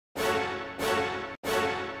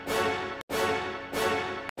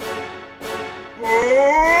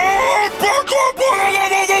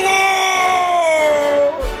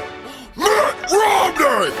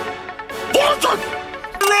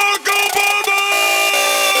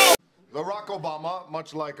Obama,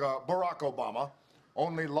 much like Barack Obama,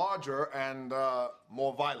 only larger and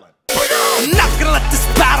more violent. I'm not gonna let this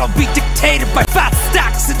battle be dictated by fat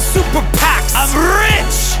stacks and super PACs. I'm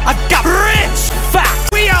rich! I got rich facts.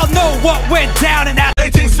 We all know what went down in that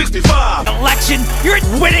 1865 election. You're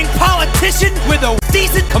a winning politician with a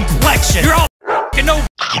decent complexion. You're all f***ing no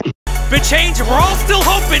been changed, and we're all still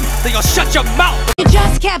hoping that you'll shut your mouth. You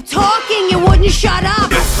just kept talking, you wouldn't shut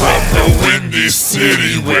up. You're from the windy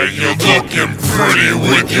city where you're looking pretty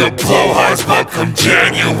with your blowhards, but come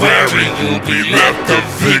January you'll be left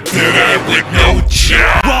evicted and with no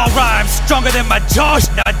job. Raw rhymes stronger than my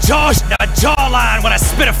jawline when I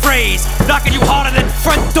spit a phrase, knocking you harder than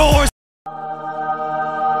front doors.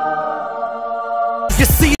 You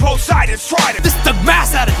see, Both sides tried it. this the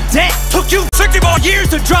mass out of debt. Took you 60 more years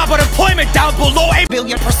to drop unemployment down below 8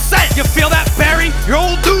 million %. You feel that, Barry? You're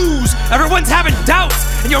old news. Everyone's having doubts,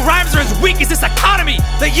 and your rhymes are as weak as this economy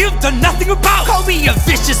that you've done nothing about. Call me a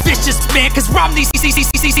vicious man, cause Romney's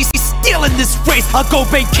stealing this race. I'll go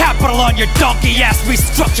bank capital on your donkey ass,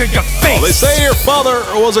 restructure your face. Well, they say your father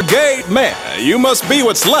was a gay man. You must be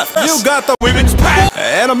what's left. You got the women's pack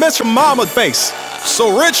and a Mr. Mama face.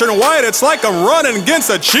 So rich and white, it's like I'm running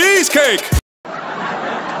against a cheesecake.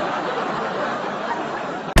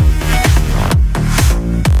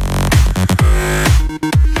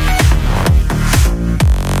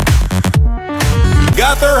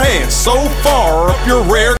 Got their hands so far up your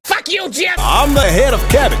rear. Fuck you, Jim! I'm the head of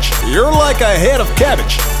Cabbage. You're like a head of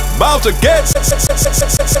cabbage. About to get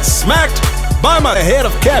smacked by my head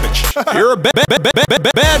of cabbage. You're a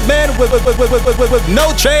bad man with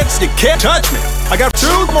no chance. You can't touch me. I got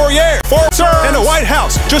 2 more years, 4 terms in the White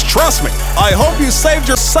House. Just trust me. I hope you saved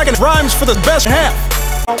your second rhymes for the best half.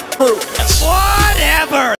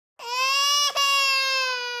 Whatever!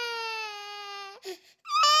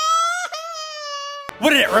 What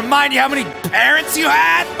did it remind you how many parents you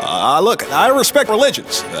had? Look, I respect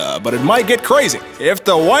religions, but it might get crazy. If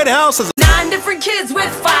the White House is 9 different kids with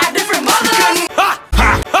 5 different mothers. Ha!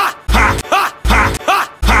 Ha! Ha! Ha! Ha! Ha! Ha!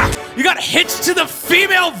 Ha! You got hitched to the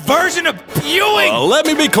female version of Ewing! let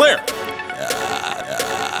me be clear.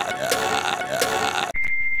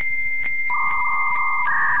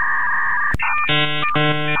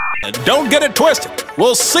 Don't get it twisted.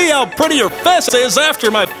 We'll see how pretty your face is after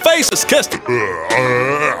my face is kissed.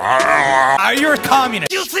 You're a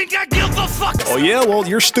communist. You think I give a fuck? Oh yeah, well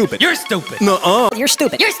you're stupid. You're stupid. Nuh-uh. You're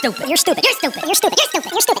stupid. You're stupid. You're stupid. You're stupid. You're stupid. You're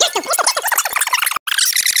stupid. You're stupid. You're stupid.